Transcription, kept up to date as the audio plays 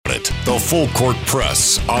The Full Court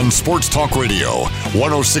Press on Sports Talk Radio,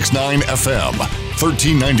 106.9 FM,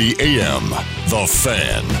 1390 AM. The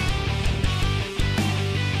Fan.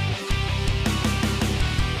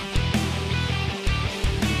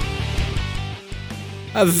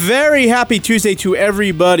 A very happy Tuesday to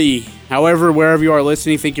everybody. However, wherever you are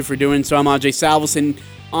listening, thank you for doing so. I'm Ajay Salvesen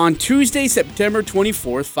on Tuesday, September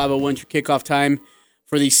 24th, 5:01 your kickoff time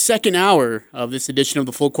for the second hour of this edition of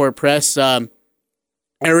the Full Court Press.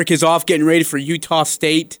 Eric is off getting ready for Utah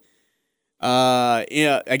State.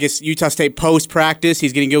 I guess Utah State post-practice.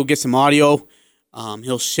 He's going to go get some audio.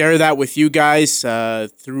 He'll share that with you guys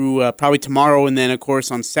through probably tomorrow, and then, of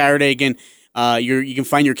course, on Saturday. Again, you can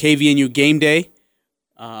find your KVNU game day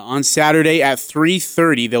on Saturday at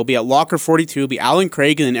 3:30. They'll be at Locker 42. It'll be Alan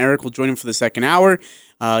Craig, and then Eric will join him for the second hour.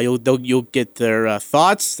 You'll get their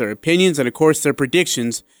thoughts, their opinions, and, of course, their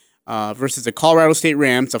predictions versus the Colorado State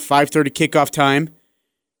Rams. A 5:30 kickoff time.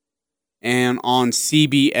 And on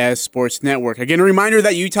CBS Sports Network. Again, a reminder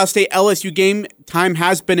that Utah State LSU game time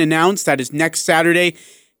has been announced. That is next Saturday,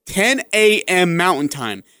 10 a.m. Mountain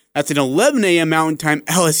Time. That's an 11 a.m. Mountain Time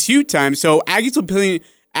LSU time. So Aggies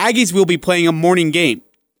will be playing a morning game,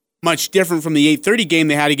 much different from the 8:30 game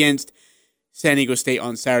they had against San Diego State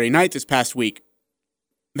on Saturday night this past week.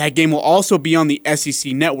 That game will also be on the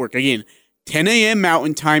SEC Network. Again, 10 a.m.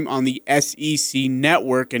 Mountain Time on the SEC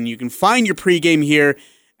Network. And you can find your pregame here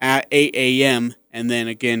at 8 a.m. and then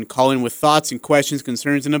again call in with thoughts and questions,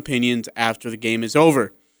 concerns, and opinions after the game is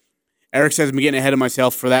over. Eric says I'm getting ahead of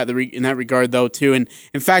myself for that in that regard, though, too. And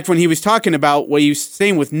in fact, when he was talking about what he was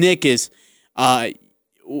saying with Nick is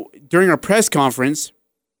during our press conference,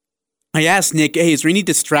 I asked Nick, hey, is there any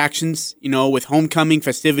distractions, with homecoming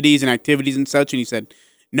festivities and activities and such? And he said,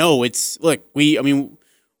 no, we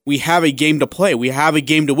have a game to play. We have a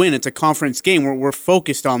game to win. It's a conference game. We're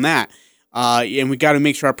focused on that. And we got to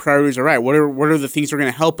make sure our priorities are right. What are the things that are going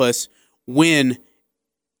to help us win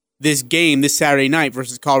this game this Saturday night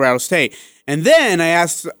versus Colorado State? And then I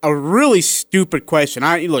asked a really stupid question.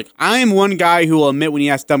 I am one guy who will admit when he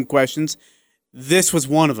asks dumb questions. This was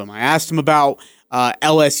one of them. I asked him about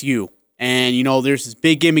LSU. And, there's this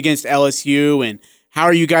big game against LSU. And how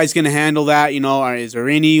are you guys going to handle that? Is there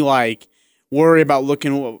any, worry about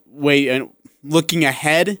looking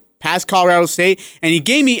ahead past Colorado State? And he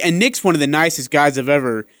gave me, and Nick's one of the nicest guys I've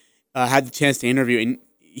ever had the chance to interview, and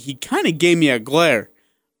he kind of gave me a glare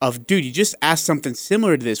of, dude, you just asked something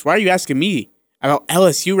similar to this. Why are you asking me about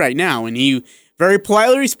LSU right now? And he very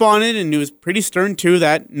politely responded, and he was pretty stern too,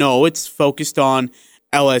 that no, it's focused on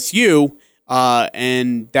LSU,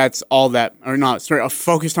 and that's all that,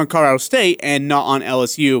 focused on Colorado State and not on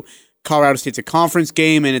LSU. Colorado State's a conference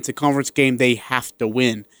game, and it's a conference game they have to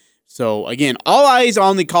win. So, again, all eyes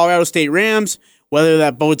on the Colorado State Rams. Whether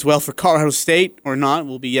that bodes well for Colorado State or not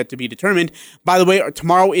will be yet to be determined. By the way,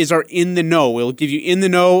 tomorrow is our In the Know. We'll give you In the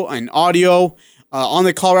Know and audio on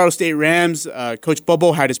the Colorado State Rams. Coach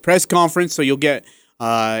Bobo had his press conference, so you'll get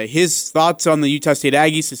his thoughts on the Utah State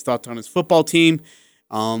Aggies, his thoughts on his football team,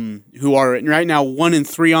 who are right now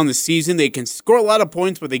 1-3 on the season. They can score a lot of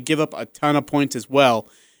points, but they give up a ton of points as well,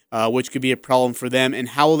 which could be a problem for them. And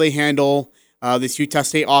how will they handle this Utah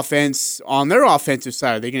State offense on their offensive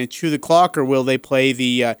side? Are they going to chew the clock, or will they play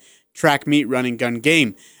the track meet run and gun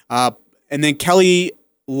game? And then Kelly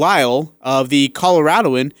Lyle of the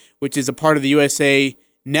Coloradoan, which is a part of the USA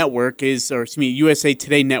Network, USA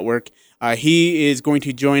Today Network. He is going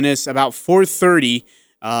to join us about 4:30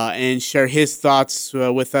 and share his thoughts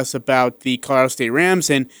with us about the Colorado State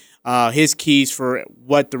Rams and his keys for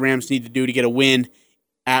what the Rams need to do to get a win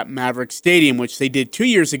at Maverick Stadium, which they did 2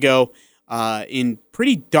 years ago. In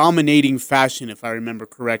pretty dominating fashion, if I remember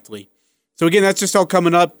correctly. So again, that's just all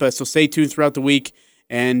coming up. So stay tuned throughout the week,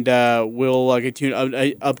 and we'll continue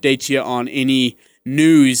to update you on any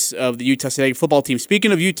news of the Utah State football team.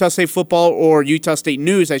 Speaking of Utah State football, or Utah State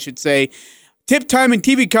news, I should say, tip time and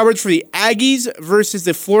TV coverage for the Aggies versus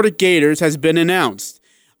the Florida Gators has been announced.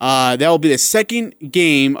 That will be the second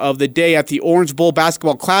game of the day at the Orange Bowl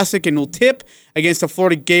Basketball Classic, and will tip against the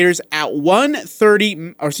Florida Gators at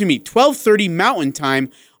 12:30 Mountain Time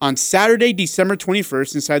on Saturday, December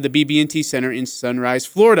 21st, inside the BB&T Center in Sunrise,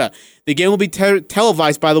 Florida. The game will be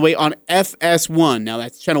televised, by the way, on FS1. Now,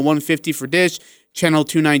 that's channel 150 for Dish, channel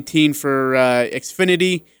 219 for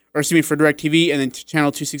Xfinity, for DirecTV, and then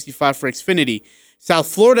channel 265 for Xfinity. South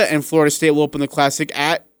Florida and Florida State will open the Classic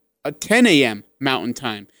at 10 a.m. Mountain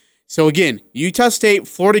Time. So again, Utah State,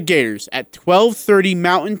 Florida Gators at 12:30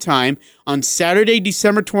 Mountain Time on Saturday,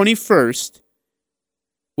 December 21st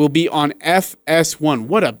will be on FS1.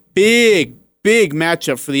 What a big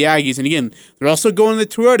matchup for the Aggies. And again, they're also going to the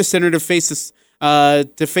Toyota Center to face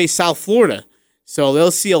to face South Florida. So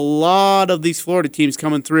they'll see a lot of these Florida teams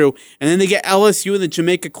coming through. And then they get LSU in the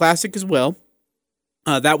Jamaica Classic as well.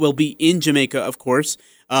 That will be in Jamaica, of course,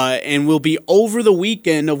 and will be over the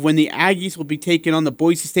weekend of when the Aggies will be taking on the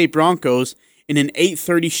Boise State Broncos in an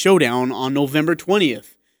 8:30 showdown on November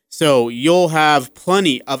 20th. So you'll have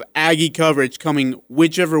plenty of Aggie coverage coming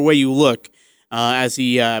whichever way you look, as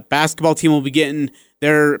the basketball team will be getting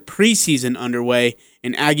their preseason underway,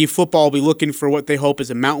 and Aggie football will be looking for what they hope is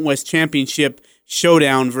a Mountain West Championship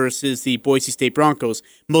showdown versus the Boise State Broncos.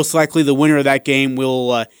 Most likely the winner of that game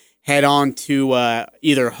will head on to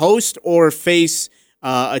either host or face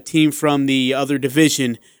a team from the other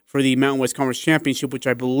division for the Mountain West Conference Championship, which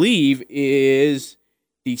I believe is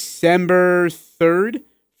December 3rd,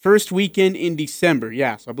 first weekend in December.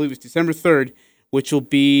 Yeah, so I believe it's December 3rd, which will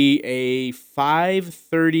be a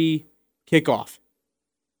 5:30 kickoff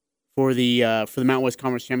for the Mountain West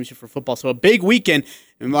Conference Championship for football. So a big weekend,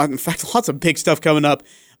 and in fact, lots of big stuff coming up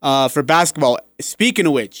for basketball. Speaking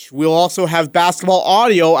of which, we'll also have basketball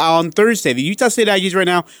audio on Thursday. The Utah State Aggies right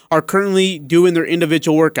now are currently doing their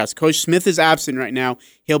individual workouts. Coach Smith is absent right now.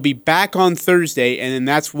 He'll be back on Thursday, and then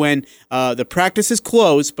that's when the practice is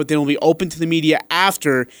closed, but then it'll be open to the media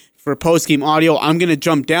after for post-game audio. I'm going to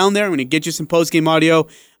jump down there. I'm going to get you some post-game audio,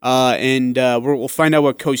 and we'll find out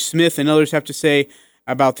what Coach Smith and others have to say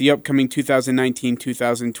about the upcoming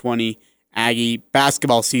 2019-2020 Aggie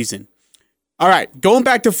basketball season. All right, going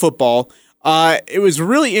back to football, it was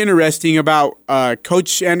really interesting about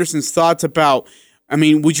Coach Anderson's thoughts about,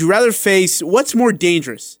 would you rather face, what's more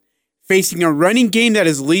dangerous, facing a running game that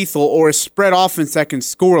is lethal or a spread offense that can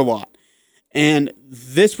score a lot? And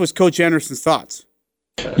this was Coach Anderson's thoughts.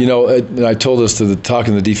 I told this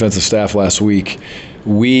talking to the defensive staff last week,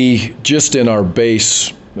 we just in our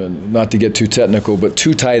base, not to get too technical, but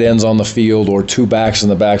 2 tight ends on the field or 2 backs in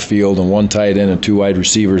the backfield and 1 tight end and 2 wide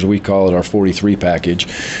receivers. We call it our 43 package.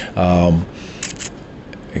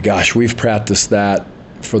 We've practiced that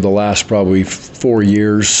for the last probably 4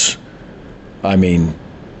 years.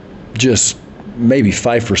 Just maybe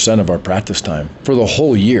 5% of our practice time for the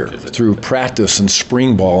whole year through practice and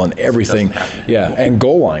spring ball and everything. Yeah, and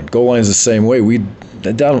goal line. Goal line is the same way.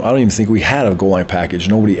 I don't even think we had a goal line package.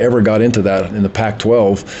 Nobody ever got into that in the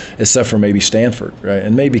Pac-12 except for maybe Stanford, right?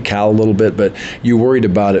 And maybe Cal a little bit, but you worried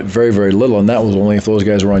about it very, very little, and that was only if those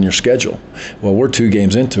guys were on your schedule. Well, we're 2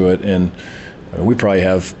 games into it, and we probably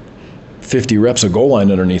have 50 reps of goal line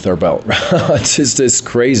underneath our belt. It's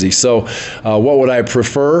crazy. So what would I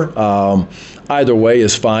prefer? Either way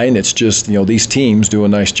is fine. It's just, these teams do a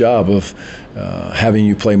nice job of having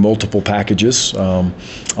you play multiple packages on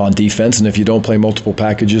defense. And if you don't play multiple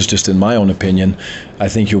packages, just in my own opinion, I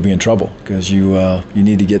think you'll be in trouble because you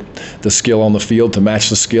need to get the skill on the field to match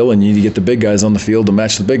the skill, and you need to get the big guys on the field to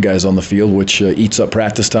match the big guys on the field, which eats up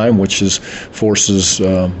practice time, which forces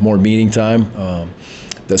more meeting time.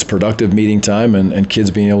 That's productive meeting time, and kids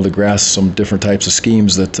being able to grasp some different types of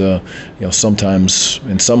schemes that sometimes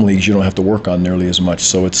in some leagues you don't have to work on nearly as much.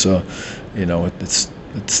 So it's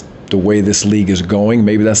it's the way this league is going.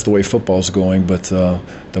 Maybe that's the way football is going, but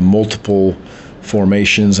the multiple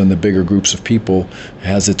formations and the bigger groups of people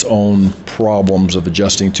has its own problems of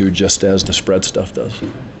adjusting to, just as the spread stuff does.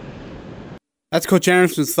 That's Coach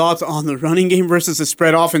Anderson's thoughts on the running game versus the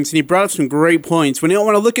spread offense, and he brought up some great points. When you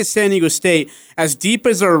want to look at San Diego State, as deep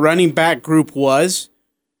as our running back group was,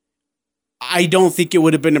 I don't think it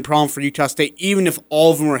would have been a problem for Utah State, even if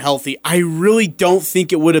all of them were healthy. I really don't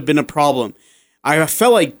think it would have been a problem. I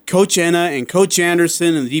felt like Coach Enna and Coach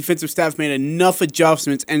Anderson and the defensive staff made enough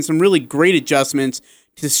adjustments, and some really great adjustments,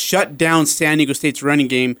 to shut down San Diego State's running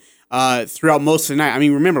game throughout most of the night.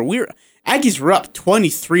 Remember, Aggies were up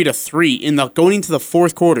 23-3 going into the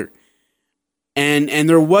fourth quarter. And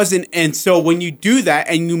there wasn't, and so when you do that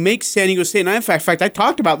and you make San Diego State, and in fact, I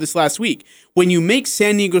talked about this last week, when you make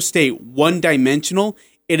San Diego State one-dimensional,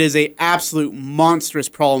 it is an absolute monstrous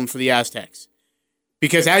problem for the Aztecs.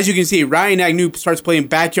 Because as you can see, Ryan Agnew starts playing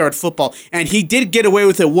backyard football, and he did get away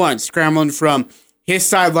with it once, scrambling from his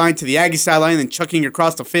sideline to the Aggie sideline and chucking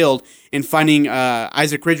across the field and finding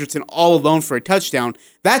Isaac Richardson all alone for a touchdown.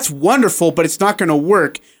 That's wonderful, but it's not going to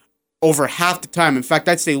work over half the time. In fact,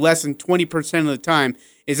 I'd say less than 20% of the time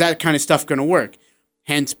is that kind of stuff going to work.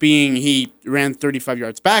 Hence being he ran 35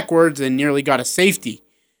 yards backwards and nearly got a safety.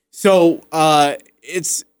 So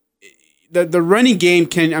it's the running game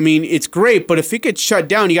it's great, but if it gets shut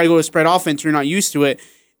down, you got to go to spread offense, you're not used to it,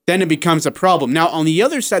 then it becomes a problem. Now, on the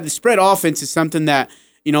other side, the spread offense is something that,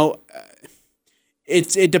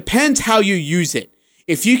 it depends how you use it.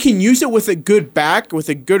 If you can use it with a good back, with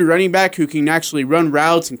a good running back who can actually run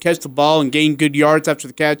routes and catch the ball and gain good yards after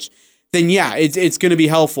the catch, then yeah, it's going to be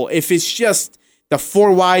helpful. If it's just the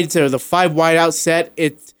 4 wides or the 5 wide out set,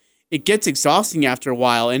 it gets exhausting after a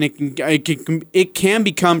while, and it can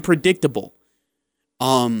become predictable.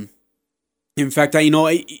 In fact,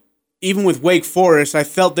 even with Wake Forest, I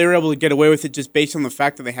felt they were able to get away with it just based on the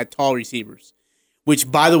fact that they had tall receivers.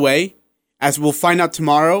 Which, by the way, as we'll find out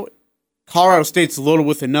tomorrow, Colorado State's loaded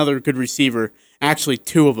with another good receiver, actually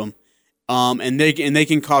 2 of them, and they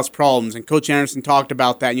can cause problems. And Coach Anderson talked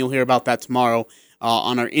about that, and you'll hear about that tomorrow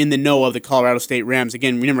on our In the Know of the Colorado State Rams.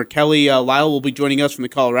 Again, remember, Kelly Lyle will be joining us from the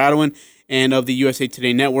Coloradoan and of the USA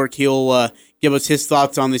Today Network. He'll give us his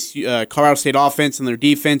thoughts on this Colorado State offense and their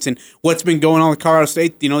defense and what's been going on with Colorado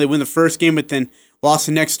State. They win the first game, but then lost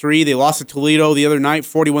the next 3. They lost to Toledo the other night,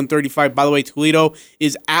 41-35. By the way, Toledo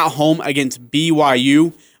is at home against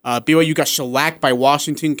BYU. BYU got shellacked by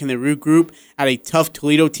Washington. Can they regroup at a tough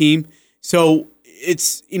Toledo team? So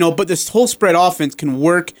it's, but this whole spread offense can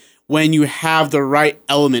work when you have the right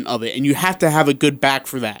element of it, and you have to have a good back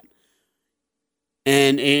for that.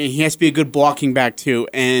 And he has to be a good blocking back too.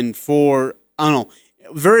 And for,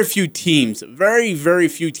 very few teams, very, very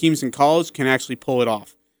few teams in college can actually pull it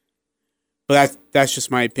off. But that's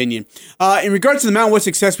just my opinion. In regards to the Mountain West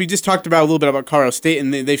success, we just talked about a little bit about Colorado State,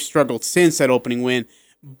 and they've struggled since that opening win.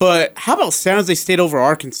 But how about San Jose State over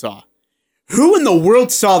Arkansas? Who in the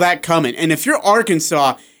world saw that coming? And if you're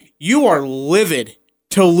Arkansas, you are livid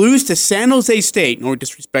to lose to San Jose State. No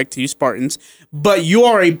disrespect to you Spartans, but you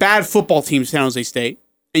are a bad football team, San Jose State.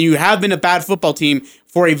 And you have been a bad football team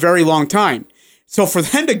for a very long time. So for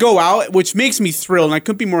them to go out, which makes me thrilled, and I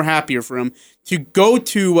couldn't be more happier for them, to go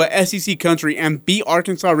to SEC country and beat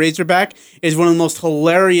Arkansas Razorback is one of the most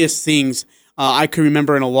hilarious things I can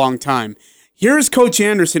remember in a long time. Here's Coach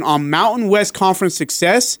Anderson on Mountain West Conference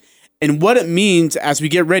success and what it means as we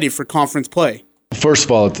get ready for conference play. First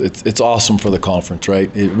of all, it's awesome for the conference,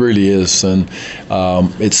 right? It really is, and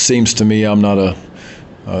it seems to me I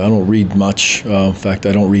don't read much. In fact,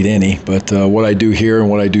 I don't read any. But what I do hear and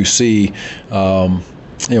what I do see,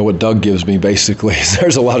 what Doug gives me basically is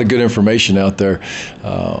there's a lot of good information out there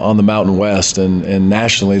on the Mountain West, and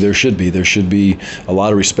nationally there should be a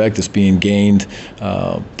lot of respect that's being gained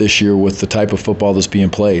this year with the type of football that's being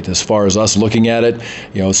played. As far as us looking at it,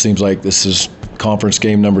 it seems like this is conference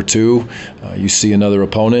game number 2. You see another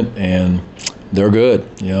opponent, and they're good.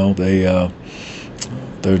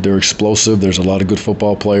 They're explosive. There's a lot of good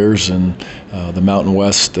football players, and the Mountain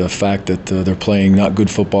West, the fact that they're playing not good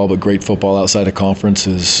football but great football outside of conference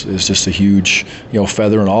is just a huge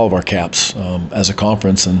feather in all of our caps as a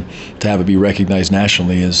conference, and to have it be recognized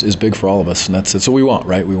nationally is big for all of us, and that's what we want,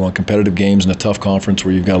 right? We want competitive games in a tough conference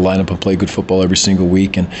where you've got to line up and play good football every single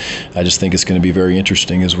week, and I just think it's going to be very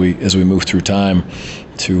interesting as we move through time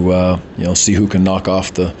to see who can knock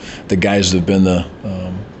off the guys that have been the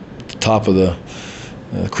top of the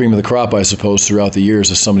cream of the crop, I suppose, throughout the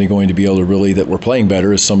years. Is somebody going to be able to really, that we're playing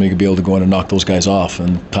better, is somebody going to be able to go in and knock those guys off,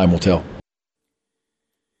 and time will tell.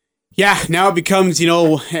 Yeah, now it becomes,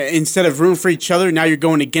 instead of room for each other, now you're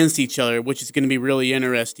going against each other, which is going to be really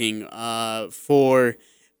interesting for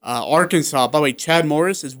Arkansas. By the way, Chad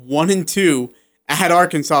Morris is 1-2 at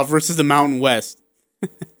Arkansas versus the Mountain West.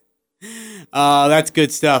 That's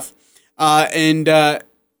good stuff.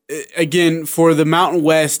 Again, for the Mountain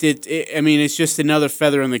West, it's just another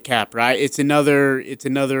feather in the cap, right? It's another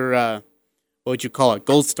what would you call it?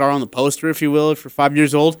 Gold star on the poster, if you will, for 5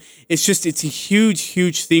 years old. It's a huge,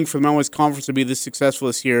 huge thing for the Mountain West Conference to be this successful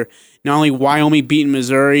this year. Not only Wyoming beating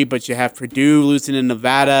Missouri, but you have Purdue losing to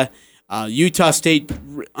Nevada, Utah State.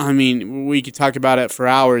 We could talk about it for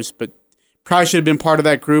hours, but probably should have been part of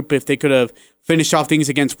that group if they could have finished off things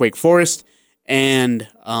against Wake Forest and.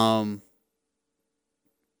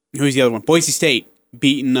 Who's the other one? Boise State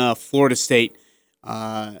beating Florida State,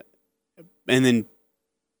 and then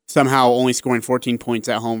somehow only scoring 14 points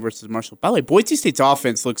at home versus Marshall. By the way, Boise State's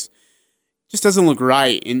offense just doesn't look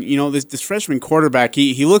right, and this freshman quarterback,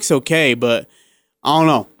 he looks okay, but I don't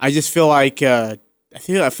know. I just feel like I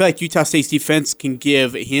feel like Utah State's defense can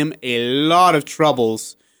give him a lot of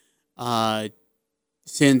troubles,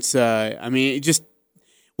 since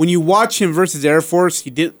when you watch him versus Air Force, he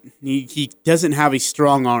doesn't have a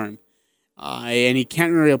strong arm, and he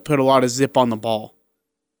can't really put a lot of zip on the ball.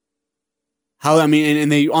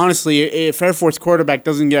 And they honestly, if Air Force quarterback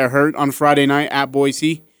doesn't get hurt on Friday night at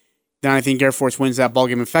Boise, then I think Air Force wins that ball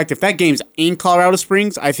game. In fact, if that game's in Colorado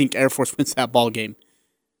Springs, I think Air Force wins that ball game.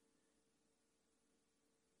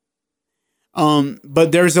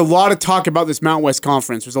 But there's a lot of talk about this Mountain West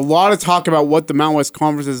Conference. There's a lot of talk about what the Mountain West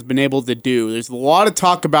Conference has been able to do. There's a lot of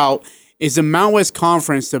talk about, is the Mountain West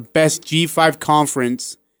Conference the best G5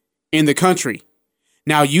 conference in the country?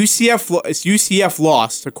 Now, UCF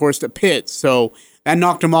lost, of course, to Pitt, so that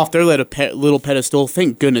knocked them off their little pedestal.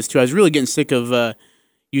 Thank goodness, too. I was really getting sick of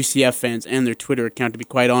UCF fans and their Twitter account, to be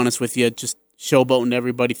quite honest with you, just showboating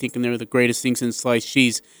everybody, thinking they're the greatest things in sliced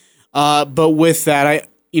cheese. But with that,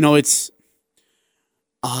 it's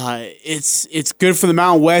good for the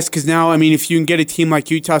Mountain West because now, I mean, if you can get a team like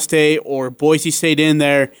Utah State or Boise State in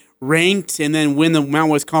there ranked and then win the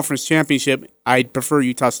Mountain West Conference Championship, I'd prefer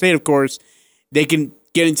Utah State, of course. They can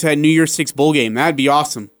get into that New Year's Six bowl game. That'd be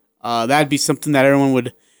awesome. That'd be something that everyone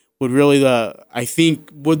would really, I think,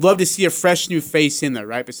 would love to see a fresh new face in there,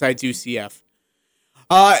 right? Besides UCF.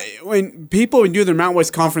 When people do their Mountain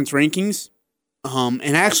West Conference rankings,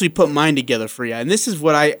 and I actually put mine together for you, and this is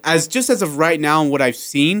what as of right now and what I've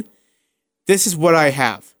seen, this is what I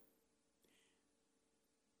have.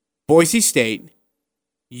 Boise State,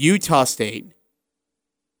 Utah State,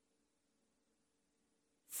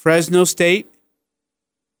 Fresno State,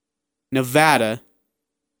 Nevada.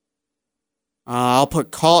 I'll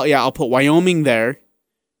put Wyoming there.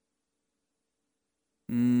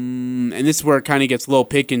 And this is where it kind of gets low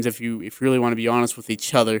pickings if you really want to be honest with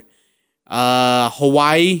each other.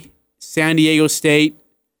 Hawaii, San Diego State,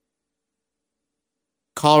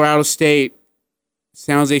 Colorado State,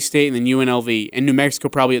 San Jose State, and then UNLV, and New Mexico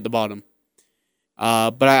probably at the bottom.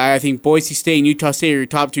 But I think Boise State and Utah State are your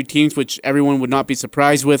top two teams, which everyone would not be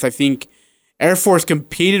surprised with. I think Air Force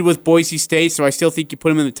competed with Boise State, so I still think you put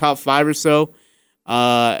them in the top 5 or so.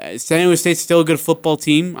 San Diego State's still a good football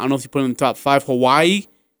team. I don't know if you put them in the top 5. Hawaii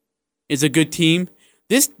is a good team.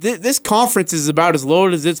 This conference is about as low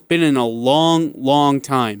as it's been in a long, long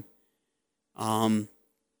time. And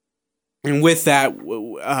with that,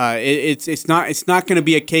 it's not going to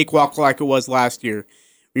be a cakewalk like it was last year.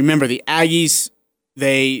 Remember, the Aggies,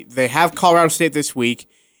 they have Colorado State this week,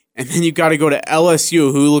 and then you got to go to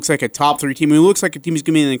LSU, who looks like a top 3 team, who looks like a team who's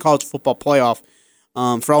going to be in the college football playoff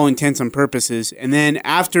for all intents and purposes. And then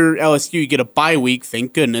after LSU, you get a bye week,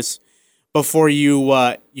 thank goodness, before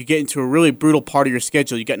you get into a really brutal part of your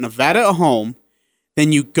schedule. You got Nevada at home,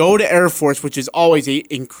 then you go to Air Force, which is always an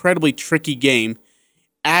incredibly tricky game,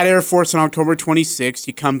 at Air Force on October 26th.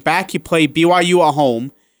 You come back, you play BYU at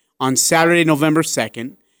home on Saturday, November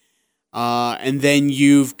 2nd. And then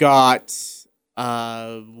you've got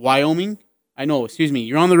Wyoming.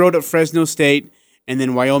 You're on the road at Fresno State, and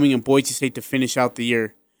then Wyoming and Boise State to finish out the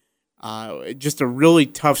year. Just a really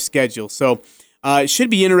tough schedule. So it should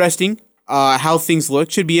be interesting how things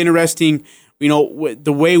look. Should be interesting,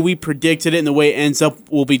 the way we predicted it and the way it ends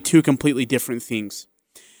up will be two completely different things.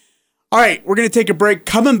 All right, we're going to take a break.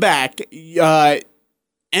 Coming back, NBA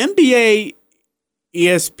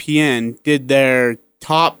ESPN did their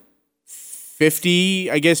top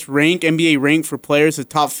 50, I guess, NBA rank for players, the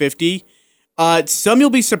top 50. Some you'll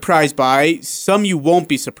be surprised by, some you won't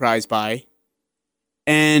be surprised by.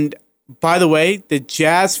 And by the way, the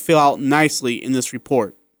Jazz fill out nicely in this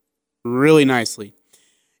report. Really nicely.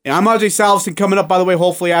 And I'm Ajay Salvesen coming up, by the way,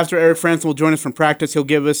 hopefully after Eric Frandsen will join us from practice. He'll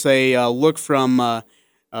give us a look from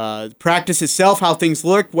practice itself, how things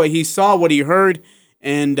look, what he saw, what he heard,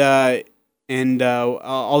 and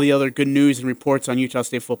all the other good news and reports on Utah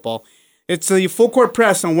State football. It's the Full Court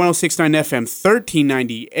Press on 106.9 FM,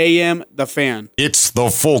 1390 AM, The Fan. It's the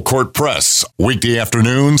Full Court Press, weekday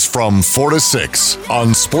afternoons from 4 to 6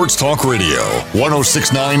 on Sports Talk Radio,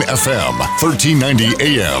 106.9 FM, 1390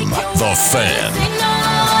 AM, The Fan.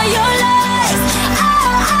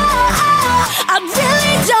 I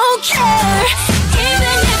really don't care,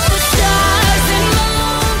 even if the stars and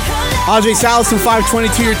moon collide. Ajay Salvesen,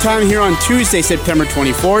 522 your time here on Tuesday, September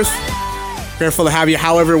 24th. Grateful to have you,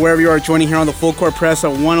 however, wherever you are joining here on the Full Court Press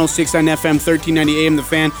at 106.9 FM, 1390 AM, The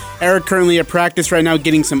Fan. Eric currently at practice right now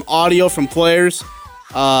getting some audio from players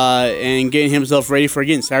and getting himself ready for,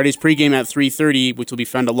 again, Saturday's pregame at 3:30, which will be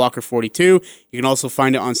found at Locker 42. You can also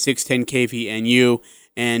find it on 610 KVNU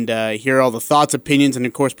and hear all the thoughts, opinions, and,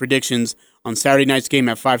 of course, predictions on Saturday night's game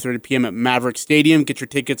at 5:30 p.m. at Maverick Stadium. Get your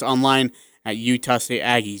tickets online at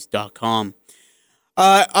UtahStateAggies.com.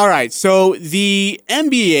 All right, so the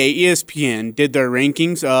NBA ESPN did their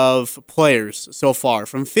rankings of players so far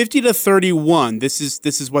from 50 to 31. This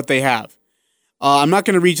is what they have. I'm not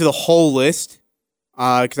going to read you the whole list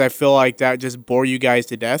because I feel like that just bore you guys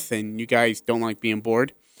to death, and you guys don't like being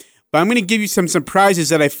bored. But I'm going to give you some surprises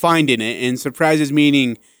that I find in it, and surprises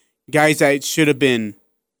meaning guys that should have been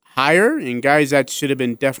higher and guys that should have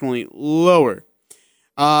been definitely lower.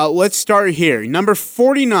 Let's start here. Number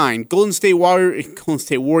 49, Golden State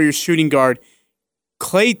Warriors shooting guard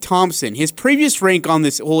Klay Thompson. His previous rank on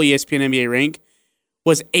this whole ESPN NBA rank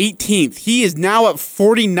was 18th. He is now at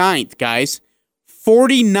 49th, guys.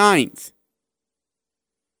 49th.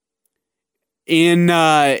 In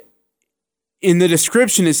the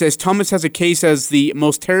description, it says Thomas has a case as the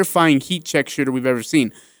most terrifying heat check shooter we've ever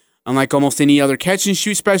seen. Unlike almost any other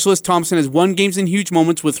catch-and-shoot specialist, Thompson has won games in huge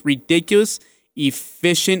moments with ridiculous,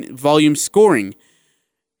 efficient volume scoring.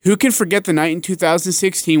 Who can forget the night in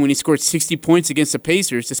 2016 when he scored 60 points against the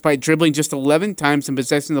Pacers despite dribbling just 11 times and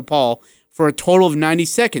possessing the ball for a total of 90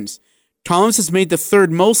 seconds? Thomas has made the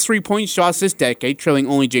third most three-point shots this decade, trailing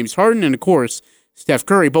only James Harden and, of course, Steph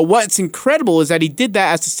Curry. But what's incredible is that he did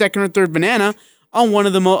that as the second or third banana on one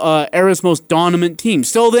of the era's most dominant teams.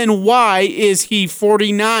 So then why is he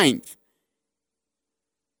 49th?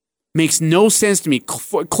 Makes no sense to me.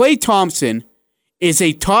 Klay Thompson is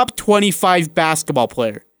a top 25 basketball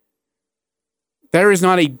player. There is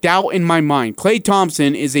not a doubt in my mind. Klay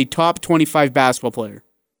Thompson is a top 25 basketball player.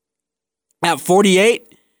 At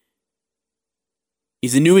 48,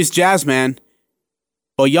 he's the newest Jazz man,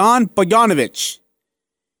 Bojan Bogdanovic,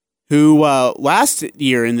 who last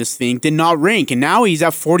year in this thing did not rank, and now he's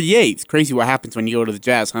at 48. It's crazy what happens when you go to the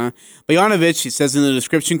Jazz, huh? Bogdanovic, it says in the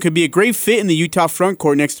description, could be a great fit in the Utah front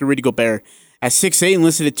court next to Rudy Gobert. At 6'8" and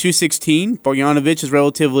listed at 216, Bogdanovic is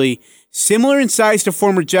relatively similar in size to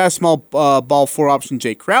former Jazz small ball 4 option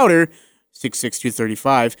Jay Crowder, 6'6",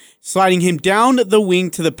 235. Sliding him down the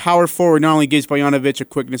wing to the power forward not only gives Bogdanovic a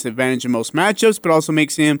quickness advantage in most matchups, but also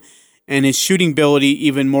makes him and his shooting ability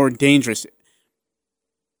even more dangerous.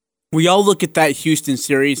 We all look at that Houston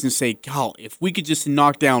series and say, God, if we could just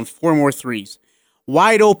knock down 4 more threes.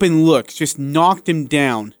 Wide open looks, just knocked him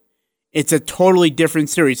down. It's a totally different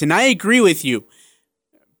series. And I agree with you.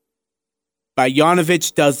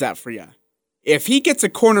 Bogdanovic does that for you. If he gets a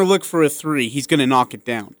corner look for a 3, he's going to knock it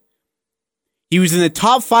down. He was in the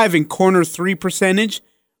top 5 in corner 3 percentage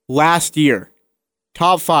last year.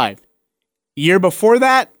 Top 5. Year before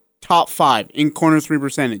that, top 5 in corner 3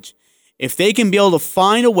 percentage. If they can be able to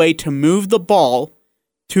find a way to move the ball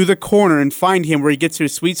to the corner and find him where he gets to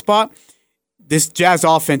his sweet spot, this Jazz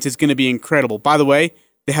offense is going to be incredible. By the way,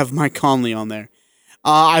 they have Mike Conley on there.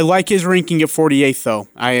 I like his ranking at 48th, though.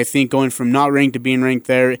 I think going from not ranked to being ranked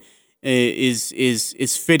there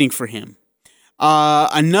is fitting for him.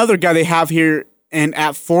 Another guy they have here, and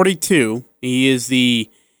at 42, he is the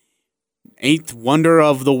 8th wonder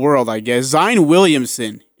of the world, I guess. Zion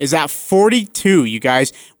Williamson is at 42, you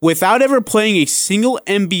guys. Without ever playing a single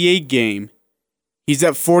NBA game, he's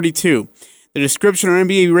at 42. The description or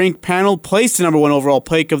NBA rank panel placed the number 1 overall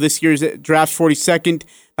pick of this year's draft 42nd,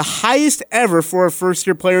 the highest ever for a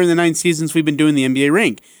first-year player in the 9 seasons we've been doing the NBA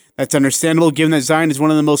rank. That's understandable given that Zion is one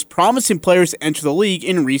of the most promising players to enter the league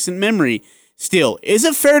in recent memory. Still, is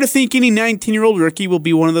it fair to think any 19-year-old rookie will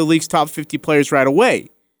be one of the league's top 50 players right away?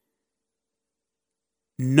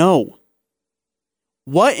 No.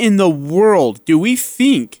 What in the world do we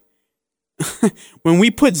think when we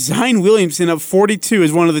put Zion Williamson at 42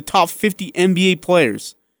 as one of the top 50 NBA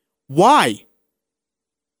players? Why?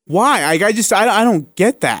 Why? I don't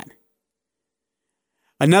get that.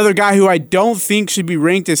 Another guy who I don't think should be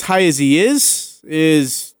ranked as high as he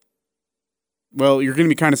is, well, you're going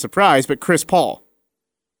to be kind of surprised, but Chris Paul.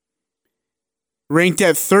 Ranked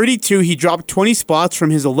at 32, he dropped 20 spots from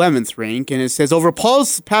his 11th rank, and it says, over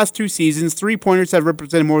Paul's past 2 seasons, 3-pointers have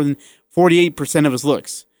represented more than 48% of his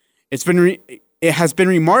looks. It has been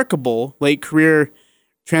remarkable late career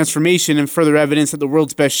transformation and further evidence that the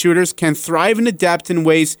world's best shooters can thrive and adapt in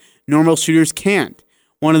ways normal shooters can't.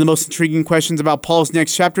 One of the most intriguing questions about Paul's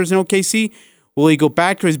next chapters in OKC, will he go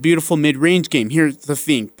back to his beautiful mid-range game? Here's the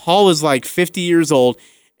thing. Paul is like 50 years old,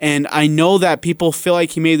 and I know that people feel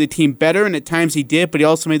like he made the team better, and at times he did, but he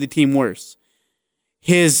also made the team worse.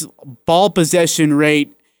 His ball possession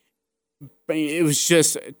rate, it was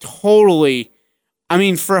just totally,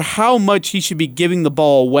 for how much he should be giving the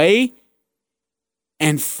ball away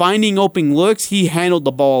and finding open looks, he handled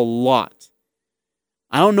the ball a lot.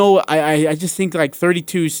 I don't know, I just think like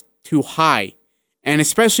 32 is too high. And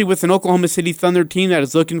especially with an Oklahoma City Thunder team that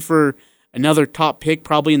is looking for another top pick,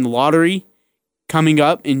 probably in the lottery, coming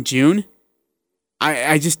up in June,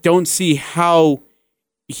 I just don't see how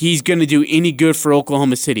he's going to do any good for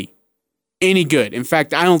Oklahoma City. Any good. In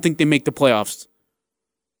fact, I don't think they make the playoffs.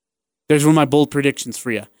 There's one of my bold predictions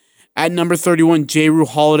for you. At number 31, Jrue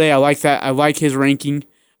Holiday. I like that. I like his ranking.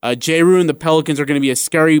 Jrue and the Pelicans are going to be a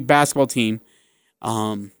scary basketball team.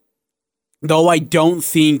 Though I don't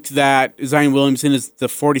think that Zion Williamson is the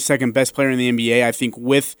 42nd best player in the NBA. I think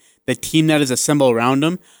with the team that is assembled around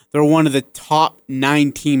him, they're one of the top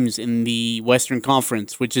 9 teams in the Western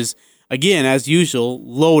Conference, which is, again, as usual,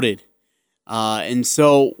 loaded. And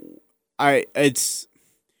so it's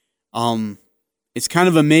kind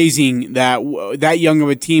of amazing that that young of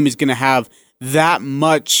a team is going to have that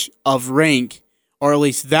much of rank, or at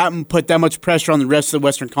least put that much pressure on the rest of the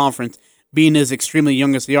Western Conference, being as extremely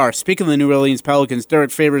young as they are. Speaking of the New Orleans Pelicans,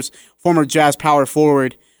 Derek Favors, former Jazz power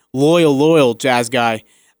forward, loyal Jazz guy,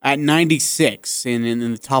 at 96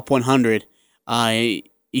 in the top 100.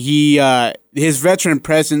 His veteran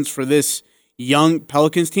presence for this young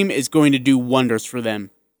Pelicans team is going to do wonders for them.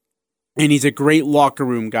 And he's a great locker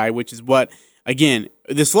room guy, which is what, again,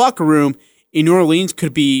 this locker room in New Orleans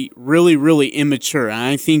could be really, really immature. And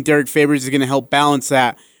I think Derek Favors is going to help balance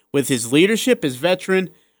that with his leadership as a veteran,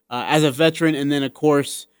 and then, of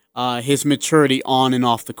course, his maturity on and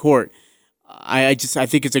off the court. I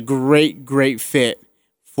think it's a great fit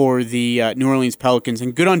for the New Orleans Pelicans.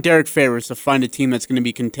 And good on Derek Favors to find a team that's going to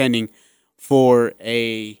be contending for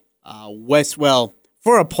a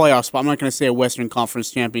for a playoff spot. I'm not going to say a Western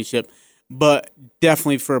Conference championship, but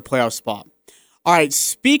definitely for a playoff spot. All right,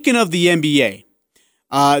 speaking of the NBA,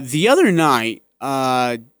 the other night,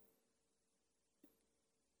 there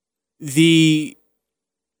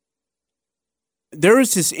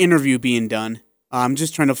was this interview being done. I'm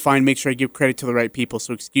just trying to make sure I give credit to the right people,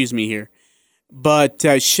 so excuse me here. But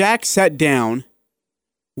Shaq sat down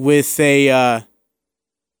with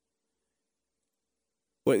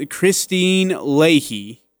Christine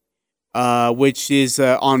Leahy, which is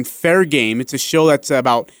on Fair Game. It's a show that's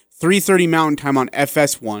about 3:30 Mountain Time on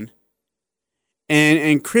FS1.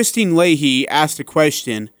 And Christine Leahy asked a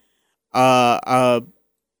question about,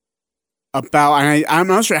 and I'm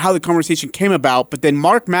not sure how the conversation came about, but then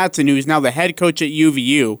Mark Madsen, who is now the head coach at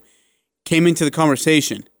UVU, came into the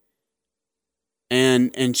conversation.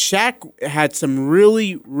 And Shaq had some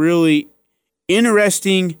really, really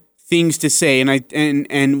interesting things to say.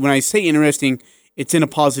 And when I say interesting, it's in a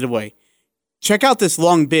positive way. Check out this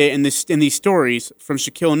long bit in these stories from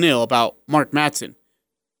Shaquille O'Neal about Mark Madsen.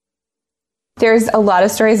 There's a lot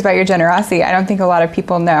of stories about your generosity. I don't think a lot of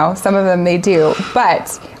people know. Some of them they do.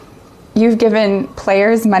 But you've given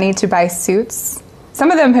players money to buy suits.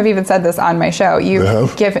 Some of them have even said this on my show.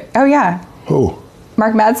 Oh, yeah. Who?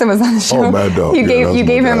 Mark Madsen was on the show. Oh, Mad Dog. You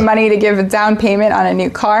gave him money to give a down payment on a new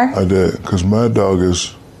car. I did, because Mad Dog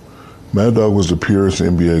was the purest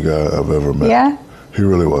NBA guy I've ever met. Yeah? He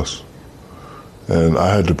really was. And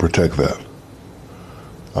I had to protect that.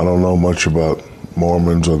 I don't know much about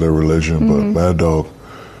Mormons or their religion, but Mad Dog,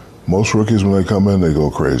 most rookies when they come in, they go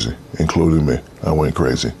crazy, including me. I went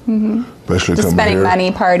crazy. Especially just coming spending here.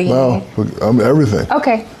 Money, partying. No, everything.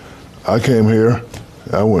 Okay. I came here,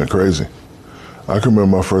 I went crazy. I can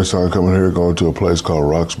remember my first time coming here, going to a place called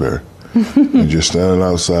Roxbury, and just standing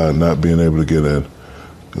outside, not being able to get in.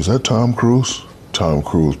 Is that Tom Cruise? Tom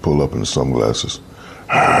Cruise pulled up in the sunglasses.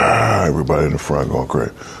 Everybody in the front going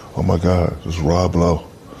crazy. Oh my God, it's Rob Lowe,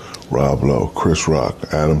 Chris Rock,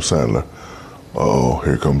 Adam Sandler. Oh,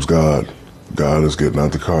 here comes God. God is getting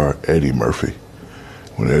out the car. Eddie Murphy.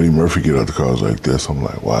 When Eddie Murphy get out the car, I was like this. I'm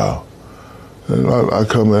like, wow. And I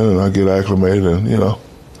come in and I get acclimated and,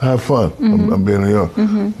 have fun. I'm being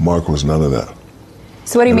young. Mark was none of that.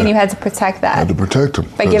 So what do you mean you had to protect that? I had to protect him.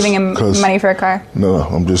 By giving him money for a car? No,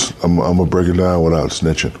 I'm going to break it down without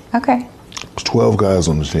snitching. Okay. There's 12 guys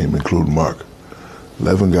on the team, including Mark.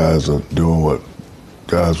 11 guys are doing what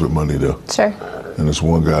guys with money do. Sure. And there's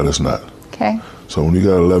one guy that's not. Okay. So when you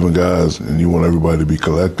got 11 guys and you want everybody to be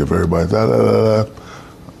collective, everybody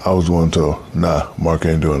I was going to, nah, Mark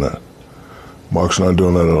ain't doing that. Mark's not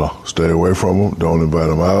doing that at all. Stay away from him. Don't invite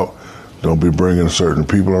him out. Don't be bringing certain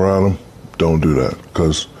people around him. Don't do that.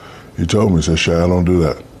 Because he told me, he said, Shay, I don't do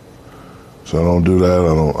that. So I don't do that.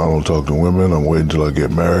 I don't talk to women. I'm waiting until I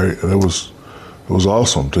get married. And it was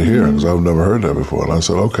awesome to hear because I've never heard that before. And I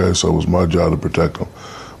said, okay, so it was my job to protect him.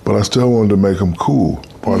 But I still wanted to make him cool,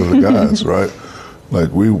 part of the guys, right? Like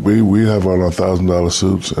we have on our $1,000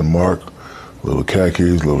 suits and Mark, little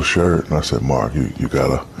khakis, little shirt. And I said, Mark, you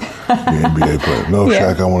gotta be an NBA player. No,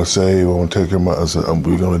 yeah. Shaq, I want to save. I want to take him out. I said,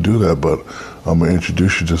 we're going to do that, but I'm going to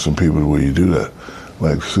introduce you to some people where you do that.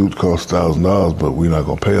 Like, suits cost $1,000, but we're not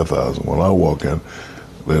going to pay $1,000. When I walk in,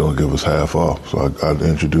 they don't give us half off. So I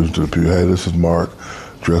introduced to the people, hey, this is Mark.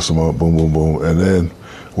 Dress them up, boom, boom, boom. And then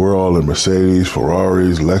we're all in Mercedes,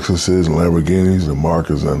 Ferraris, Lexuses, and Lamborghinis, and Mark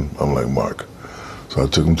is in. I'm like, Mark. So I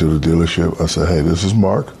took him to the dealership. I said, hey, this is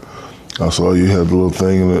Mark. I saw you had the little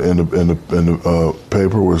thing in the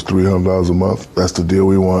paper where it's $300 a month. That's the deal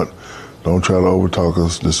we want. Don't try to overtalk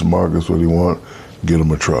us. This is Mark. That's what he want. Get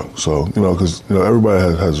him a truck. So, because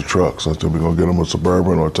everybody has a truck. So I said we're going to get him a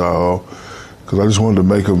Suburban or a Tahoe. Because I just wanted to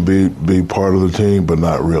make him be part of the team, but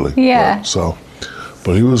not really. Yeah. Right? So,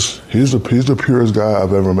 but he's the purest guy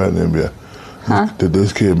I've ever met in the NBA. Huh?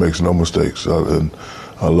 This kid makes no mistakes. And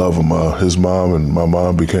I love him. His mom and my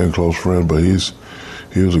mom became close friends, but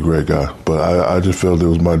he was a great guy. But I just felt it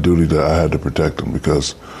was my duty that I had to protect him,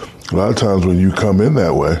 because a lot of times when you come in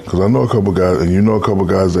that way, because I know a couple guys, and you know a couple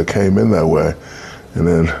guys that came in that way, and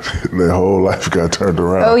then their whole life got turned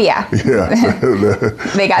around. Oh, yeah. Yeah.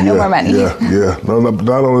 They got no more money. Yeah. No,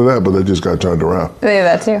 not only that, but they just got turned around. They did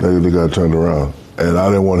that too. They got turned around. And I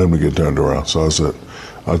didn't want him to get turned around. So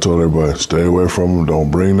I told everybody, stay away from him.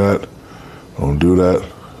 Don't bring that. Don't do that.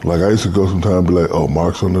 Like, I used to go sometimes and be like, oh,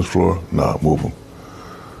 Mark's on this floor? Nah, move him.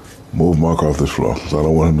 Move Mark off this floor. So I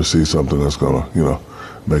don't want him to see something that's going to,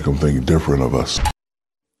 make him think different of us.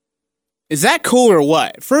 Is that cool or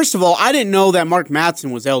what? First of all, I didn't know that Mark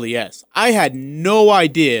Mattson was LDS. I had no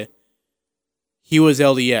idea he was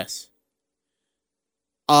LDS.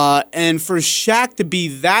 And for Shaq to be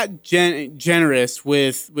that generous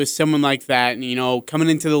with someone like that, and, coming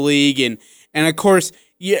into the league, and of course,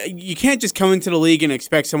 you can't just come into the league and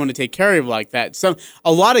expect someone to take care of you like that.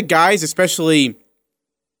 A lot of guys, especially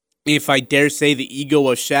if I dare say the ego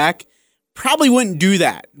of Shaq, probably wouldn't do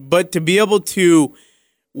that. But to be able to,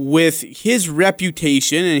 with his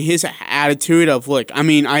reputation and his attitude of, look, I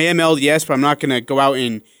mean, I am LDS, but I'm not going to go out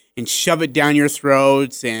and shove it down your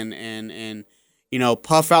throats and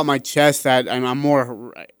puff out my chest that I'm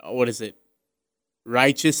more,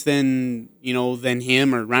 righteous than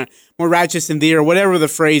him, or more righteous than thee, or whatever the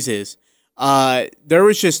phrase is. There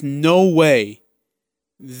was just no way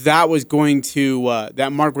that was going to,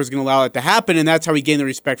 that Mark was going to allow it to happen, and that's how he gained the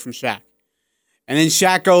respect from Shaq. And then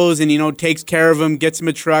Shaq goes and, takes care of him, gets him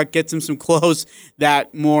a truck, gets him some clothes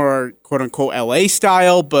that more, quote-unquote, LA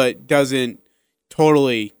style, but doesn't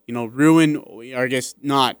totally, ruin, or I guess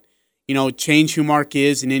not, change who Mark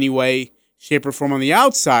is in any way, shape, or form on the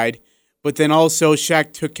outside. But then also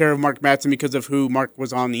Shaq took care of Mark Mattson because of who Mark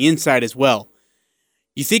was on the inside as well.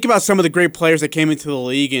 You think about some of the great players that came into the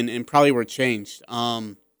league and probably were changed.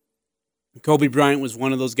 Kobe Bryant was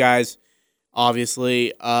one of those guys.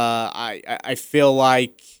 Obviously, I feel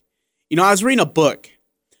like, I was reading a book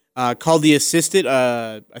called The Assisted.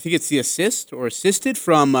 I think it's The Assist or Assisted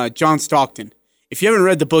from John Stockton. If you haven't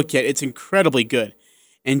read the book yet, it's incredibly good.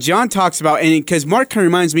 And John talks about, and because Mark kind of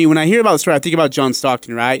reminds me, when I hear about the story, I think about John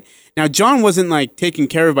Stockton, right? Now, John wasn't like taken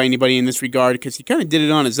care of by anybody in this regard because he kind of did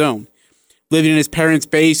it on his own. Lived in his parents'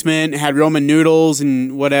 basement, had ramen noodles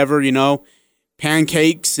and whatever,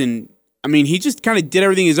 pancakes, and I mean, he just kind of did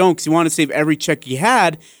everything his own because he wanted to save every check he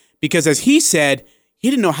had, because as he said,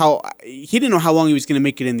 he didn't know how long he was going to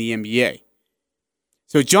make it in the NBA.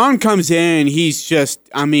 So John comes in and he's just,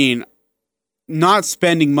 not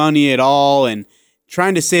spending money at all and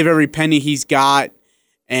trying to save every penny he's got,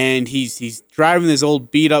 and he's driving this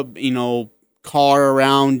old beat up, car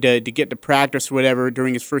around to get to practice or whatever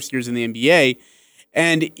during his first years in the NBA.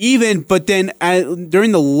 But then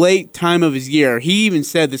during the late time of his year, he even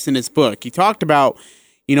said this in his book. He talked about,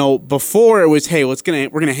 before it was, hey, we're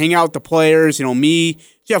gonna hang out with the players. Me,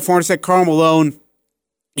 Jeff Hornacek, Karl Malone,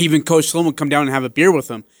 even Coach Sloan would come down and have a beer with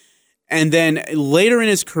him. And then later in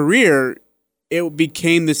his career, it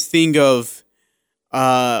became this thing of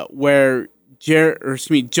where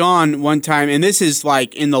John one time, and this is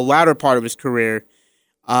like in the latter part of his career,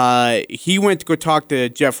 he went to go talk to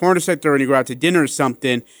Jeff Hornacek during to go out to dinner or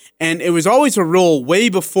something, and it was always a rule way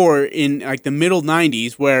before in like the middle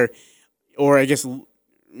 90s late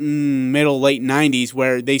 90s,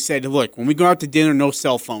 where they said, look, when we go out to dinner, no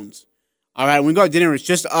cell phones. All right, when we go out to dinner, it's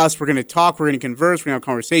just us. We're going to talk, we're going to converse, we're going to have a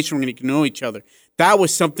conversation, we're going to know each other. That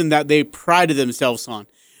was something that they prided themselves on.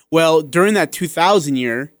 Well, during that 2000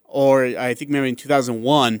 year, or I think maybe in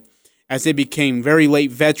 2001, as they became very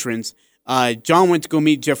late veterans, John went to go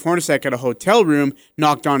meet Jeff Hornacek at a hotel room,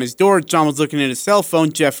 knocked on his door. John was looking at his cell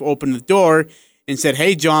phone. Jeff opened the door and said,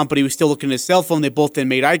 hey, John, but he was still looking at his cell phone. They both then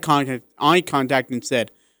made eye contact and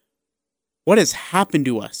said, what has happened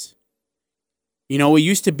to us? We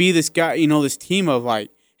used to be this guy, this team of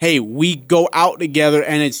like, hey, we go out together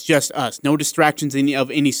and it's just us. No distractions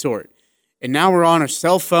of any sort. And now we're on our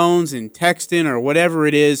cell phones and texting or whatever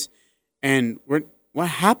it is. And what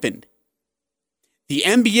happened? The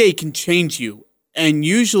NBA can change you, and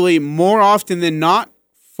usually more often than not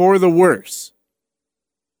for the worse.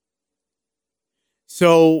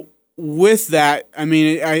 So with that,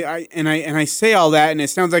 I say all that, and it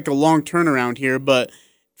sounds like a long turnaround here, but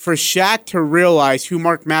for Shaq to realize who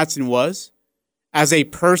Mark Mattson was as a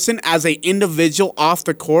person, as an individual off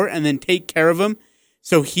the court, and then take care of him,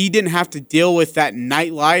 so he didn't have to deal with that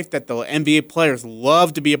nightlife that the NBA players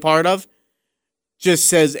love to be a part of, just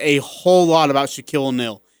says a whole lot about Shaquille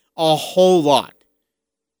O'Neal. A whole lot.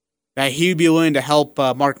 That he'd be willing to help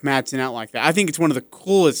Mark Mattson out like that. I think it's one of the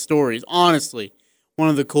coolest stories, honestly. one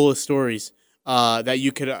of the coolest stories that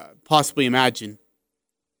you could possibly imagine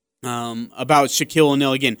about Shaquille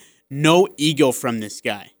O'Neal. Again, no ego from this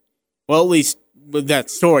guy. Well, at least with that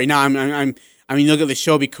story. Now, I mean, look at the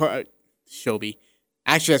Shobi.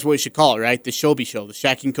 Actually, that's what we should call it, right? The Shobi show, the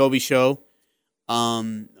Shaq and Kobe show.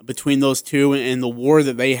 Between those two and the war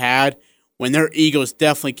that they had, when their egos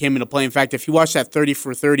definitely came into play. In fact, if you watch that 30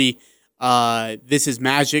 for 30, This Is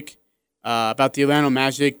Magic, about the Orlando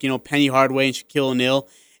Magic, Penny Hardaway and Shaquille O'Neal,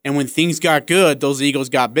 and when things got good, those egos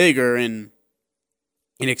got bigger and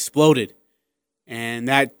it exploded. And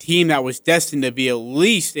that team that was destined to be at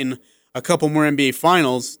least in a couple more NBA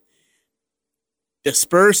Finals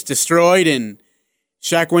dispersed, destroyed, and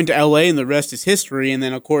Shaq went to LA, and the rest is history. And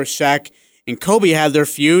then, of course, Shaq and Kobe had their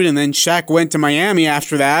feud, and then Shaq went to Miami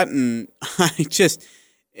after that. And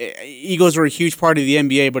egos were a huge part of the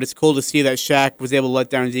NBA, but it's cool to see that Shaq was able to let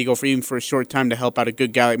down his ego even for a short time to help out a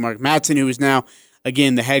good guy like Mark Madsen, who is now,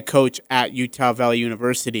 again, the head coach at Utah Valley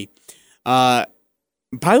University. By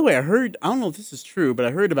the way, I don't know if this is true, but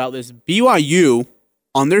I heard about this. BYU,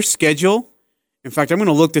 on their schedule, in fact, I'm going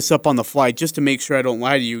to look this up on the fly just to make sure I don't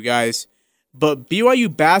lie to you guys, but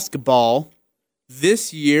BYU basketball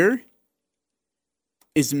this year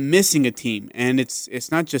is missing a team, and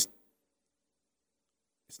it's not just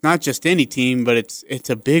any team, but it's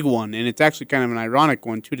a big one, and it's actually kind of an ironic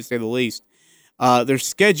one too, to say the least. Their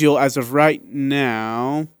schedule as of right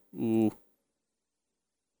now, see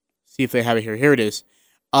if they have it here. Here it is.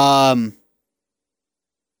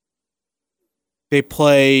 They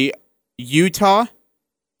play Utah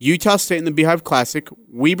State in the Beehive Classic,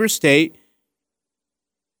 Weber State,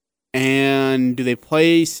 and do they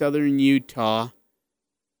play Southern Utah?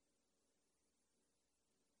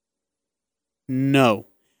 No.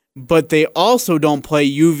 But they also don't play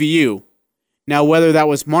UVU. Now, whether that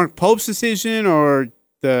was Mark Pope's decision or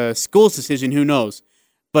the school's decision, who knows?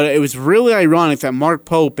 But it was really ironic that Mark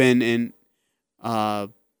Pope and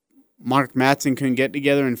Mark Madsen couldn't get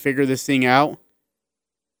together and figure this thing out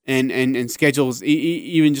and schedules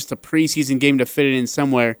even just a preseason game to fit it in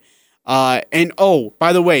somewhere. And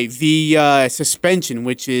by the way, the suspension,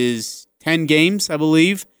 which is 10 games, I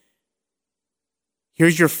believe.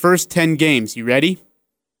 Here's your first 10 games. You ready?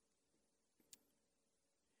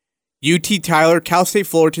 UT Tyler, Cal State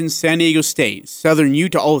Fullerton, San Diego State, Southern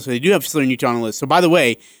Utah. So they do have Southern Utah on the list. So by the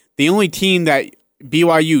way, the only team that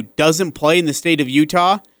BYU doesn't play in the state of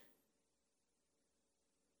Utah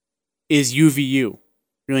is UVU.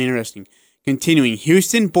 Really interesting. Continuing,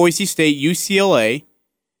 Houston, Boise State, UCLA,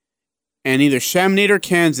 and either Chaminade or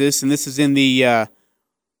Kansas, and this is in the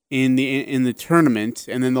tournament,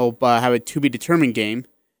 and then they'll have a to be determined game,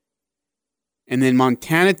 and then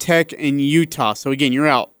Montana Tech and Utah. So again, you're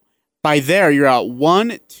out. By there, you're out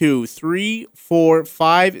 1, 2, 3, 4,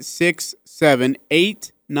 5, 6, 7,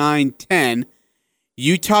 8, 9, 10.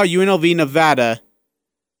 Utah, UNLV, Nevada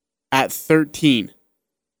at 13.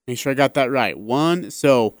 Make sure I got that right.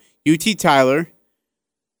 So UT Tyler,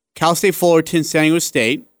 Cal State Fullerton, San Diego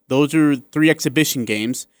State. Those are 3 exhibition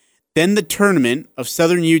games. Then the tournament of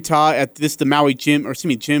Southern Utah at the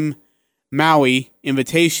Jim Maui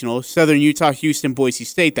Invitational. Southern Utah, Houston, Boise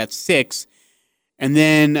State. That's 6. And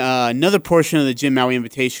then another portion of the Jim Maui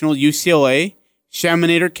Invitational, UCLA,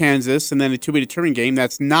 Chaminade, Kansas, and then a to be determined game.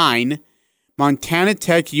 That's 9. Montana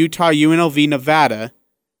Tech, Utah, UNLV, Nevada.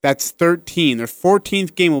 That's 13. Their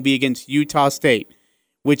 14th game will be against Utah State,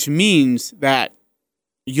 which means that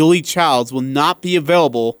Yuli Childs will not be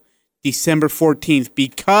available December 14th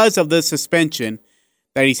because of the suspension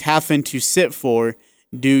that he's having to sit for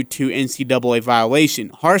due to NCAA violation.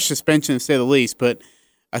 Harsh suspension, to say the least, but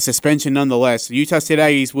a suspension nonetheless. The Utah State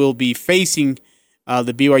Aggies will be facing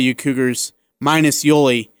the BYU Cougars minus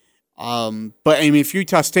Yuli. But, I mean, if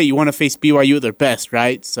Utah State, you want to face BYU at their best,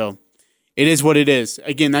 right? So it is what it is.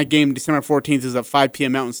 Again, that game, December 14th, is at 5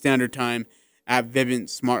 p.m. Mountain Standard Time at Vivint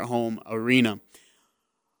Smart Home Arena.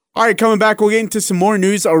 All right, coming back, we'll get into some more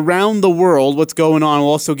news around the world, what's going on. We'll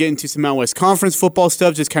also get into some Mountain West Conference football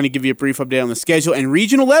stuff, just kind of give you a brief update on the schedule, and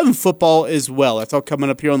Region 11 football as well. That's all coming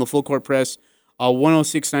up here on the Full Court Press.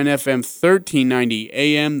 106.9 FM, 1390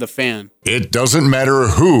 AM, The Fan. It doesn't matter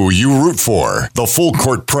who you root for. The Full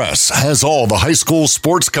Court Press has all the high school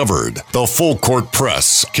sports covered. The Full Court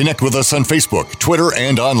Press. Connect with us on Facebook, Twitter,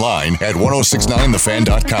 and online at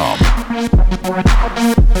 1069thefan.com.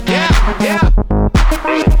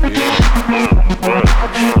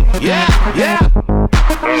 Yeah.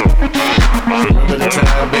 Remember the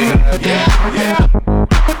time, baby. Yeah.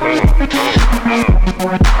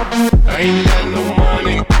 I ain't got no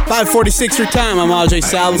money, 5:46 your time. I'm Ajay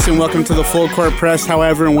Salvesen. Welcome to the Full Court Press.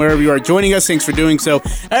 However, and wherever you are joining us, thanks for doing so.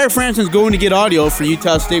 Eric Frandsen's going to get audio for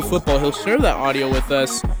Utah State football. He'll share that audio with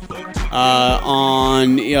us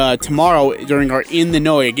on tomorrow during our In the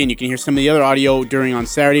Know. Again, you can hear some of the other audio on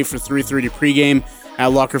Saturday for 3:30 pregame at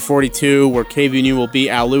Locker 42, where KVNU will be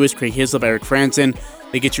Al Lewis, Craig Hislop, Eric Frandsen.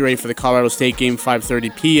 They get you ready for the Colorado State game,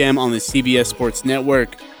 5:30 p.m. on the CBS Sports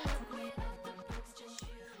Network.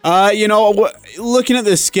 Looking at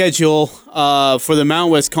the schedule for the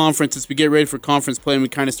Mountain West Conference, as we get ready for conference play and we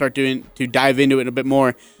kind of start to dive into it a bit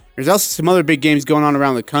more, there's also some other big games going on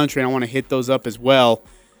around the country, and I want to hit those up as well.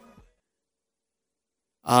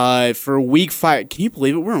 For week 5, can you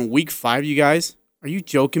believe it? We're in week 5, you guys. Are you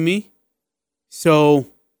joking me? So,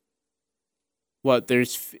 what?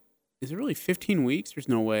 Is it really 15 weeks? There's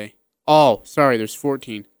no way. Oh, sorry, there's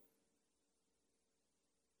 14.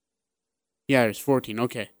 Yeah, there's 14.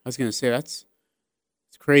 Okay. I was going to say it's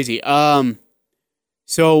crazy.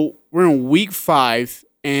 So we're in week 5,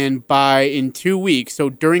 and in 2 weeks, so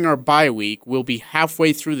during our bye week, we'll be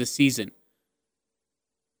halfway through the season.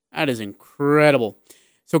 That is incredible.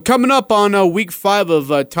 So coming up on week 5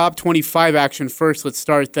 of top 25 action first, let's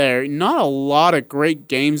start there. Not a lot of great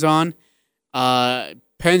games on.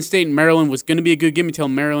 Penn State and Maryland was going to be a good game until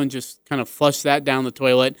Maryland just kind of flushed that down the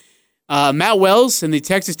toilet. Matt Wells and the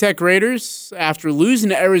Texas Tech Raiders, after losing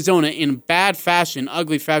to Arizona in bad fashion,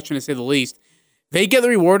 ugly fashion to say the least, they get the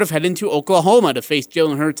reward of heading to Oklahoma to face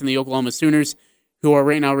Jalen Hurts and the Oklahoma Sooners, who are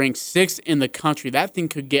right now ranked 6th in the country. That thing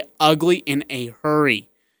could get ugly in a hurry.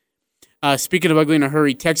 Speaking of ugly in a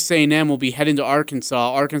hurry, Texas A&M will be heading to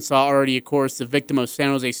Arkansas. Arkansas already, of course, the victim of San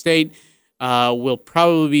Jose State, will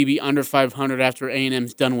probably be under 500 after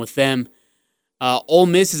A&M's done with them. Ole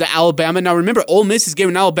Miss is at Alabama. Now, remember, Ole Miss has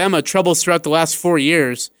given Alabama troubles throughout the last 4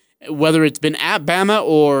 years, whether it's been at Bama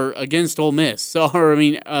or against Ole Miss.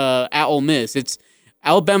 At Ole Miss.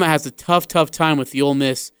 Alabama has a tough time with the Ole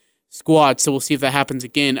Miss squad, so we'll see if that happens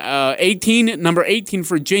again. Number 18,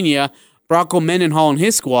 Virginia, Bronco Mendenhall and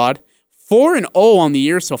his squad, 4-0 on the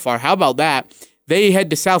year so far. How about that? They head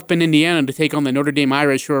to South Bend, Indiana to take on the Notre Dame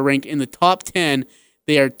Irish, who are ranked in the top 10.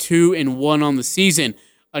 They are 2-1 on the season.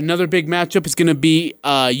 Another big matchup is going to be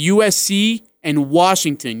USC and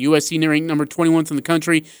Washington. USC ranked number 21st in the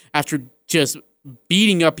country after just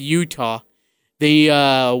beating up Utah. They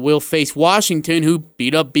will face Washington, who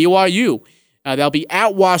beat up BYU. They'll be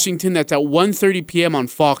at Washington. That's at 1:30 p.m. on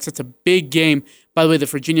Fox. That's a big game. By the way, the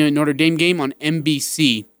Virginia-Notre Dame game on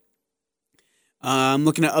NBC. I'm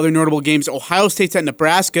looking at other notable games. Ohio State's at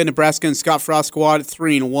Nebraska. Nebraska and Scott Frost squad,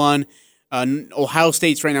 3-1. Ohio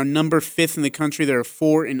State's right now number 5th in the country. They're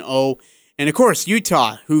 4-0. And, of course,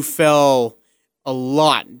 Utah, who fell a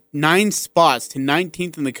lot, 9 spots to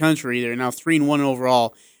 19th in the country. They're now 3-1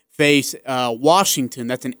 overall. Face Washington.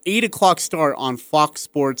 That's an 8 o'clock start on Fox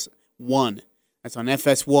Sports 1. That's on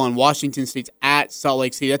FS1. Washington State's at Salt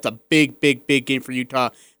Lake City. That's a big game for Utah.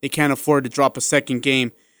 They can't afford to drop a second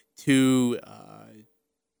game to...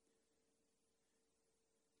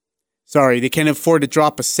 They can't afford to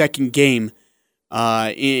drop a second game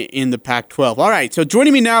in the Pac-12. All right, so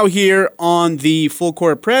joining me now here on the Full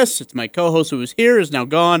Court Press, it's my co-host who was here, is now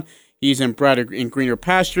gone. He's in brighter and greener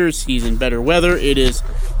pastures. He's in better weather. It is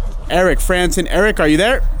Eric Frandsen. Eric, are you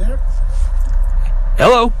there?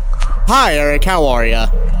 Hello. Hi, Eric. How are you?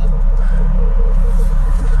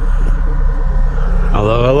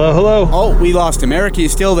 Hello. Oh, we lost him. Eric, are you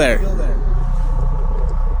still there?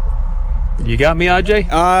 You got me,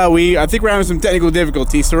 Ajay? I think we're having some technical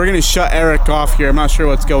difficulties, so we're going to shut Eric off here. I'm not sure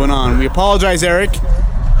what's going on. We apologize, Eric,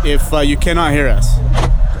 if you cannot hear us.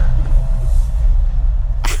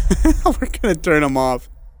 We're going to turn him off.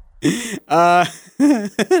 I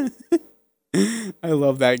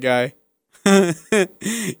love that guy.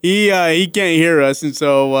 He can't hear us, and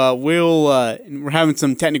so we're having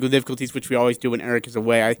some technical difficulties, which we always do when Eric is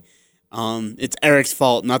away. It's Eric's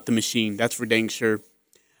fault, not the machine. That's for dang sure.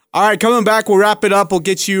 All right, coming back, we'll wrap it up. We'll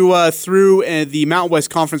get you through the Mountain West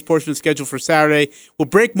Conference portion of the schedule for Saturday. We'll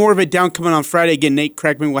break more of it down coming on Friday. Again, Nate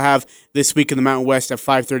Kreckman will have This Week in the Mountain West at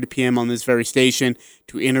 5:30 p.m. on this very station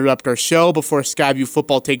to interrupt our show before Skyview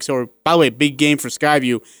football takes over. By the way, big game for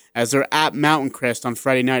Skyview as they're at Mountain Crest on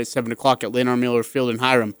Friday night at 7 o'clock at Leonard Miller Field in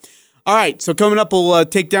Hiram. All right, so coming up, we'll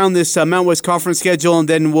take down this Mountain West Conference schedule, and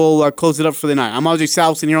then we'll close it up for the night. I'm Ajay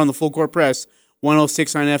Salvesen here on the Full Court Press.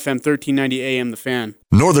 106.9 FM, 1390 AM, The Fan.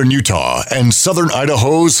 Northern Utah and Southern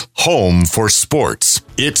Idaho's home for sports.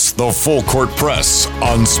 It's the Full Court Press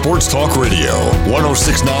on Sports Talk Radio.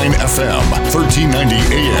 106.9 FM, 1390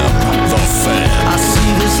 AM, The Fan. I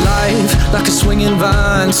see this life like a swinging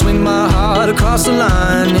vine. Swing my heart across the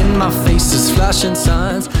line. In my face is flashing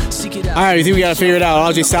signs. All right, I think we got to figure it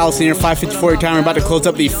out. Ajay Salvesen here, 5:54 your time. We're about to close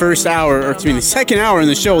up the the second hour in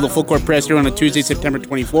the show, the Full Court Press, here on a Tuesday, September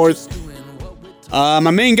 24th.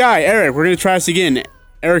 My main guy, Eric, we're going to try this again.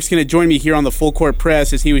 Eric's going to join me here on the Full Court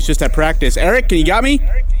Press as he was just at practice. Eric, can you got me?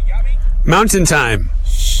 Mountain time.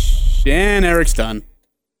 And Eric's done.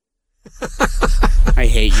 I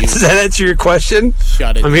hate you. Does that answer your question?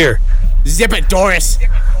 Shut it. I'm here. Zip it, Doris.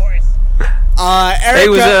 Eric, it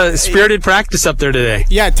was a spirited practice up there today.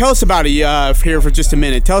 Yeah, tell us about it here for just a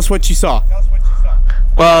minute. Tell us what you saw.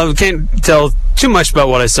 Well, I can't tell too much about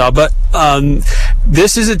what I saw, but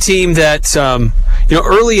this is a team that,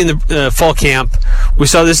 early in the fall camp, we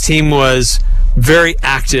saw this team was very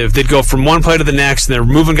active. They'd go from one play to the next, and they're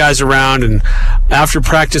moving guys around, and after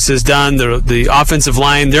practice is done, the offensive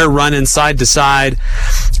line, they're running side to side.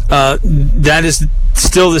 That is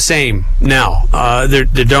still the same now.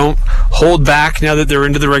 They don't hold back now that they're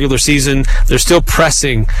into the regular season. They're still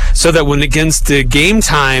pressing so that when it gets to game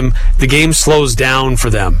time, the game slows down for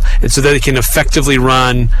them, and so that they can effectively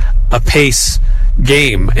run a pace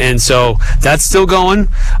game. And so that's still going.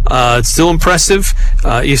 It's still impressive.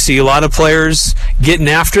 You see a lot of players getting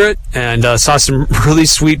after it, and saw some really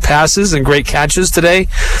sweet passes and great catches today.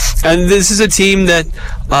 And this is a team that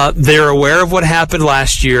they're aware of what happened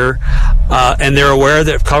last year, and they're aware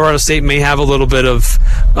that Colorado State may have a little bit of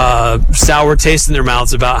sour taste in their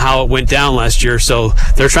mouths about how it went down last year. So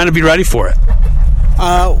they're trying to be ready for it.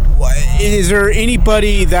 Is there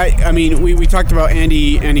anybody that, we talked about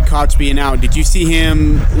Andy Cox being out. Did you see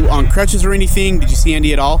him on crutches or anything? Did you see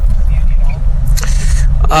Andy at all?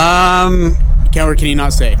 Or can you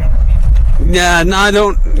not say? Yeah, no, I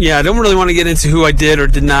don't. Yeah, I don't really want to get into who I did or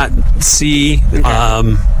did not see,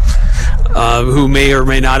 okay. Who may or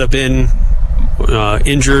may not have been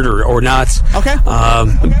injured or not. Okay.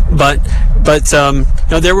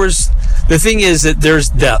 There was. The thing is that there's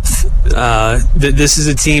depth. This is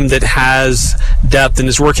a team that has depth and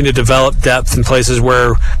is working to develop depth in places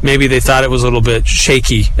where maybe they thought it was a little bit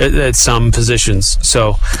shaky at some positions.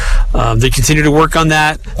 So they continue to work on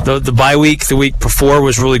that. The bye week, the week before,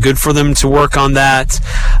 was really good for them to work on that.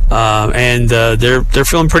 And they're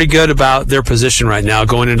feeling pretty good about their position right now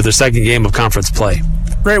going into their second game of conference play.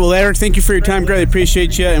 Great. Well, Eric, thank you for your time. Greatly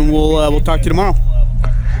appreciate you, and we'll talk to you tomorrow.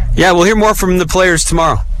 Yeah, we'll hear more from the players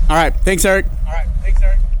tomorrow. All right. Thanks, Eric.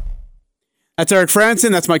 That's Eric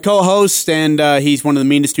Frandsen. That's my co-host, and he's one of the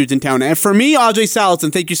meanest dudes in town. And for me, Ajay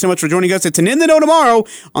Salvesen, thank you so much for joining us. It's an In the Know tomorrow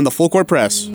on the Full Court Press.